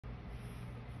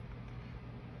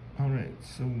Alright,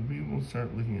 so we will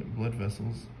start looking at blood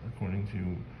vessels according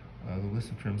to the list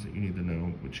of terms that you need to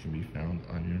know, which can be found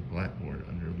on your blackboard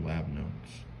under lab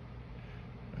notes.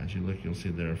 As you look, you'll see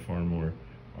there are far more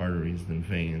arteries than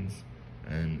veins,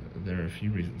 and there are a few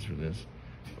reasons for this.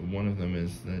 One of them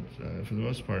is that, for the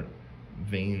most part,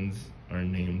 veins are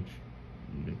named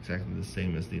exactly the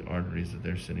same as the arteries that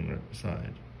they're sitting right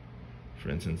beside. For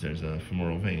instance, there's a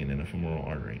femoral vein and a femoral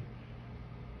artery.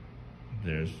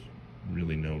 There's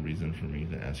really no reason for me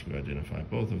to ask you to identify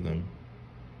both of them.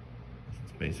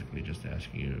 It's basically just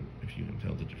asking you if you can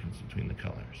tell the difference between the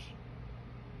colors.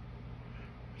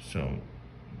 So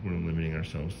we're limiting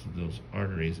ourselves to those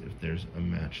arteries if there's a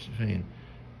matched vein.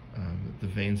 The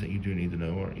veins that you do need to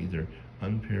know are either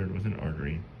unpaired with an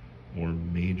artery or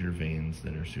major veins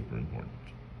that are super important.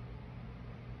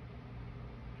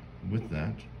 With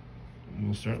that,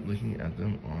 we'll start looking at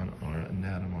them on our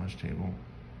Anatomage table,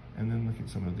 and then look at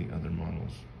some of the other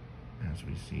models as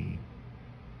we see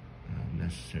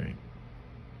necessary.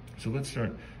 So let's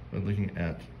start by looking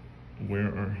at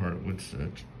where our heart would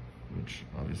sit, which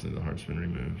obviously the heart's been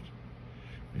removed.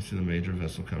 We see the major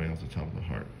vessel coming off the top of the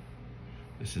heart.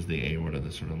 This is the aorta,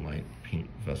 the sort of light pink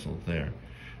vessel there.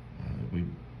 We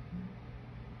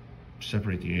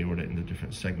separate the aorta into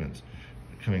different segments.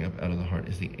 Coming up out of the heart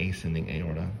is the ascending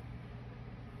aorta.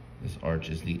 This arch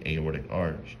is the aortic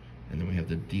arch. And then we have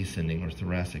the descending or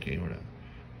thoracic aorta.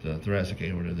 The thoracic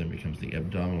aorta then becomes the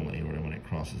abdominal aorta when it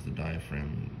crosses the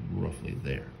diaphragm roughly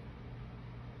there.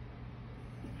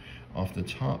 Off the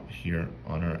top here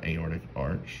on our aortic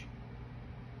arch,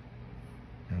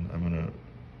 and I'm gonna,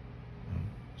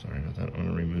 sorry about that, I'm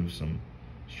gonna remove some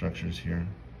structures here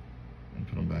and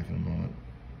put them back in a moment.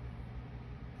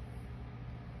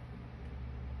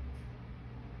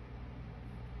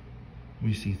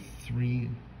 We see three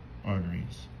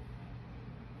arteries.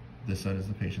 This side is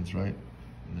the patient's right,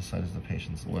 and this side is the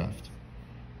patient's left.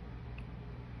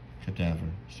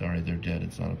 Cadaver. Sorry, they're dead.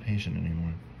 It's not a patient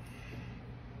anymore.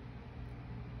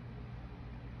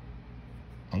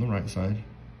 On the right side,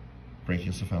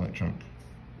 brachiocephalic trunk.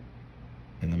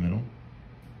 In the middle,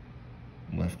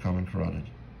 left common carotid.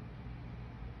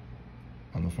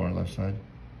 On the far left side,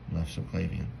 left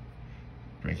subclavian.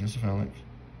 Brachiocephalic,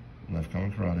 left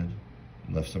common carotid,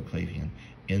 left subclavian.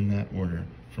 In that order,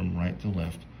 from right to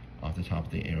left, off the top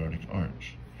of the aortic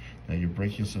arch. Now your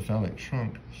brachiocephalic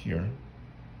trunk here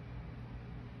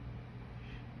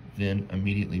then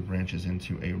immediately branches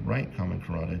into a right common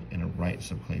carotid and a right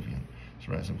subclavian.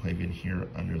 So right subclavian here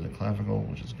under the clavicle,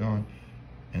 which is gone,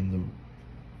 and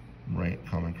the right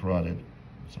common carotid,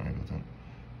 sorry about that.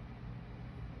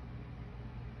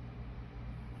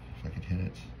 If I could hit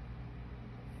it.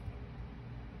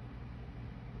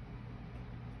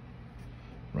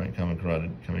 Right common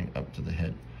carotid coming up to the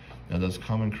head. Now those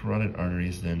common carotid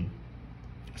arteries then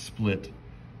split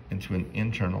into an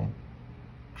internal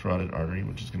carotid artery,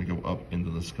 which is going to go up into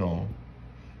the skull,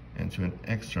 and to an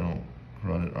external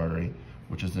carotid artery,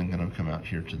 which is then going to come out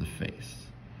here to the face.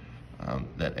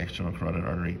 That external carotid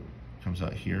artery comes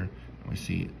out here, and we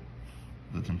see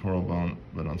the temporal bone,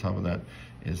 but on top of that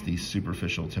is the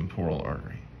superficial temporal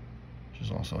artery, which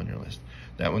is also on your list.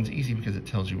 That one's easy because it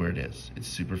tells you where it is. It's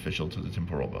superficial to the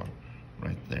temporal bone,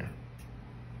 right there.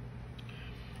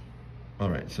 All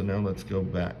right, so now let's go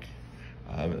back.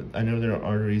 I know there are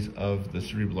arteries of the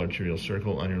cerebral arterial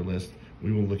circle on your list.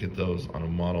 We will look at those on a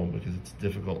model because it's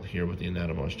difficult here with the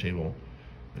Anatomage table,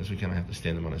 as we kind of have to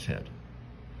stand them on his head.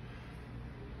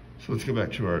 So let's go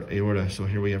back to our aorta. So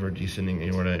here we have our descending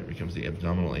aorta. It becomes the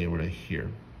abdominal aorta here.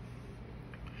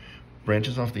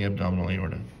 Branches off the abdominal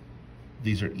aorta.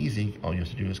 These are easy. All you have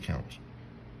to do is count.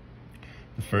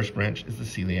 The first branch is the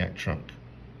celiac trunk.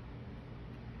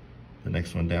 The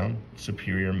next one down,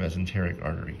 superior mesenteric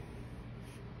artery.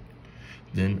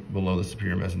 Then below the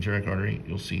superior mesenteric artery,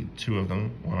 you'll see two of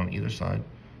them, one on either side,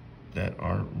 that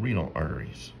are renal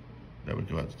arteries that would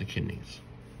go out to the kidneys.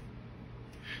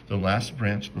 The last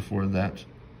branch before that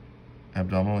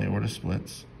abdominal aorta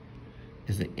splits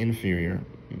is the inferior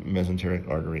mesenteric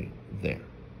artery there.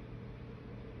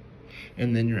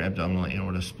 And then your abdominal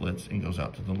aorta splits and goes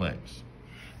out to the legs.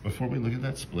 Before we look at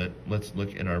that split, let's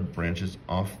look at our branches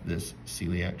off this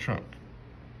celiac trunk.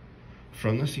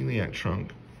 From the celiac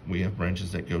trunk, we have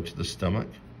branches that go to the stomach,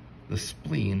 the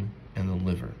spleen, and the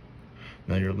liver.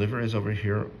 Now your liver is over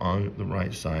here on the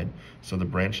right side, so the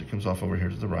branch that comes off over here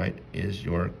to the right is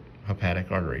your hepatic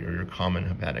artery, or your common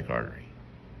hepatic artery.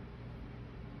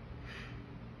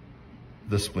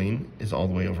 The spleen is all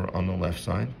the way over on the left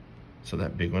side, so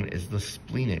that big one is the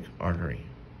splenic artery,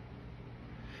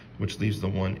 which leaves the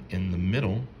one in the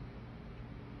middle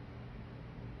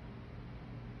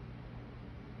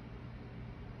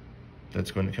that's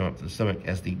going to come up to the stomach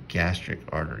as the gastric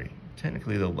artery.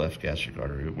 Technically the left gastric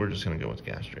artery, but we're just going to go with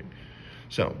gastric.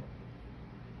 So,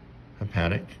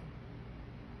 hepatic,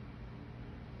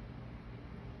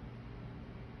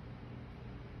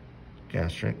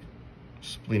 gastric,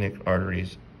 splenic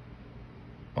arteries,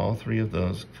 all three of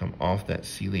those come off that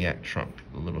celiac trunk,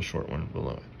 the little short one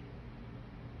below it.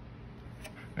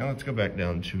 Now let's go back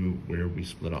down to where we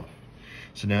split off.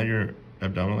 So now your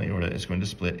abdominal aorta is going to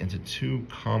split into two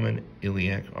common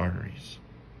iliac arteries.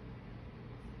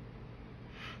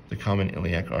 The common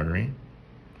iliac artery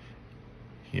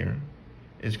here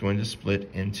is going to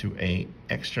split into an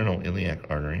external iliac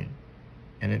artery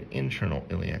and an internal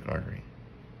iliac artery.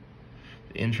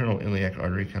 The internal iliac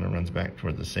artery kind of runs back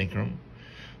toward the sacrum.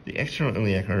 The external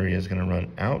iliac artery is going to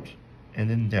run out and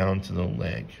then down to the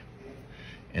leg.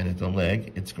 And at the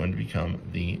leg, it's going to become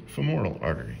the femoral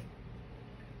artery.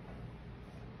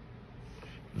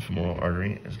 The femoral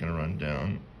artery is going to run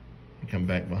down and come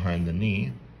back behind the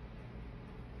knee.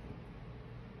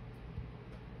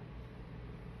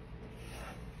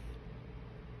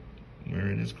 Where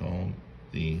it is called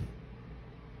the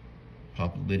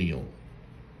popliteal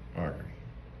artery.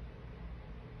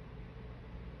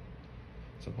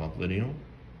 So popliteal,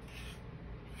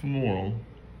 femoral,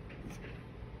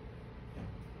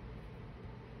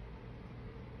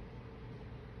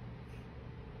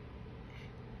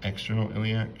 external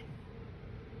iliac,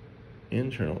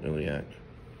 internal iliac,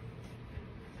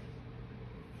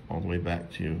 all the way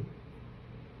back to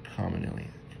common iliac.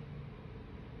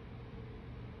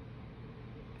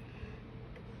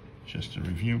 Just to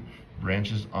review,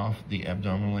 branches off the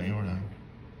abdominal aorta: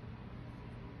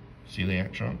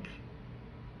 celiac trunk,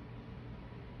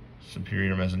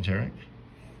 superior mesenteric,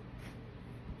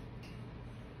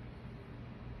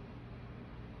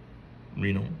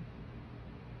 renal,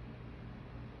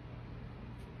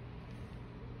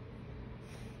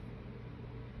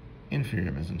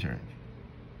 inferior mesenteric.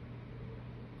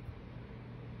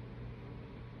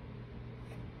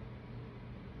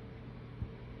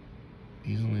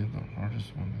 Easily the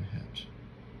hardest one to hit.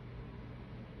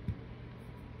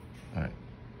 All right.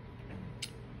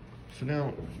 So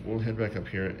now we'll head back up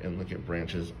here and look at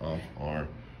branches of our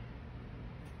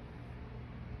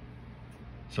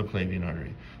subclavian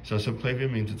artery. So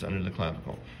subclavian means it's under the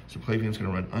clavicle. Subclavian is going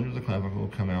to run under the clavicle,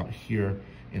 come out here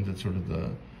into sort of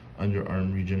the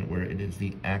underarm region where it is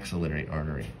the axillary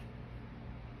artery.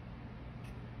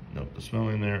 Note the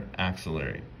spelling there,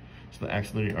 axillary. So the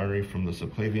axillary artery from the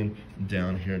subclavian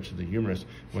down here to the humerus.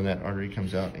 When that artery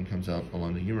comes out and comes out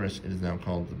along the humerus, it is now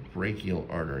called the brachial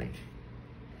artery.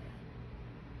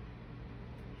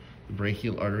 The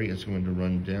brachial artery is going to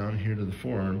run down here to the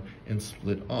forearm and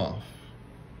split off.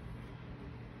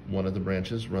 One of the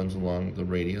branches runs along the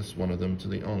radius, one of them to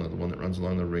the ulna. The one that runs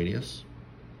along the radius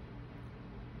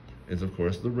is, of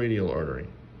course, the radial artery.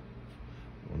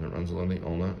 The one that runs along the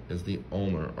ulna is the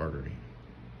ulnar artery.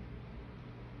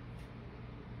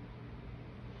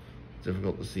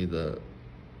 Difficult to see the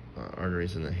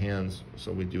arteries in the hands,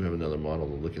 so we do have another model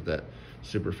to look at that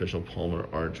superficial palmar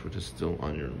arch, which is still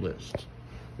on your list.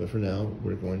 But for now,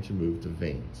 we're going to move to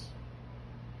veins.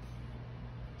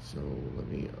 So let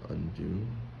me undo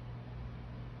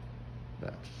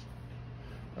that.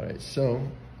 All right, so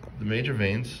the major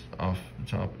veins off the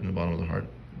top and the bottom of the heart,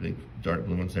 big dark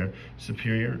blue ones there,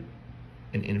 superior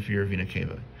and inferior vena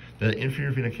cava. The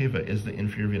inferior vena cava is the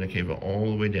inferior vena cava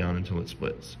all the way down until it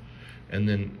splits. And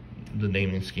then the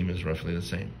naming scheme is roughly the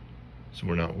same. So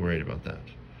we're not worried about that.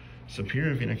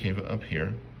 Superior vena cava up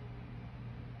here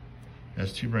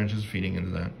has two branches feeding into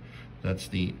that. That's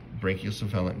the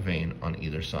brachiocephalic vein on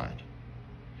either side.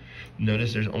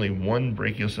 Notice there's only one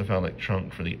brachiocephalic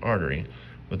trunk for the artery,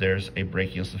 but there's a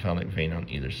brachiocephalic vein on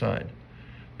either side.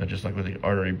 Now, just like with the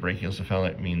artery,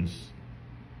 brachiocephalic means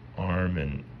arm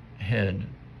and head.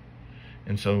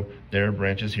 And so there are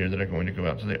branches here that are going to go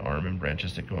out to the arm and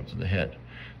branches that go up to the head.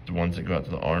 The ones that go out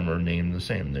to the arm are named the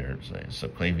same. There's a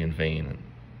subclavian vein and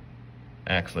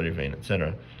axillary vein,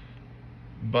 etc.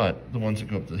 But the ones that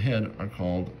go up to the head are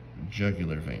called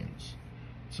jugular veins.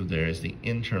 So there is the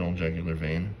internal jugular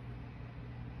vein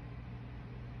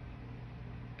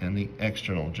and the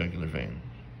external jugular vein.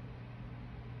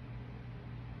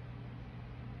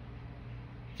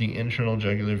 The internal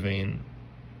jugular vein,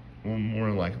 well,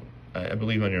 more like, I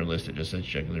believe on your list it just says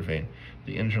jugular vein.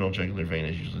 The internal jugular vein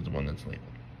is usually the one that's labeled.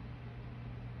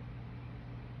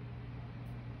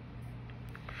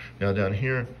 Now down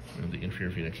here, we have the inferior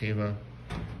vena cava.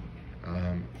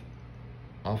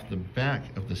 Off the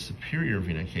back of the superior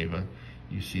vena cava,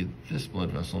 you see this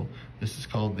blood vessel. This is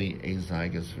called the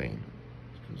azygous vein.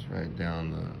 It goes right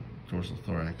down the dorsal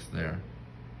thorax there.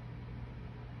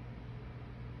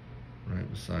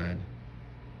 right beside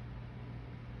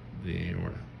the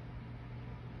aorta.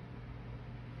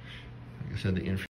 Like I said, the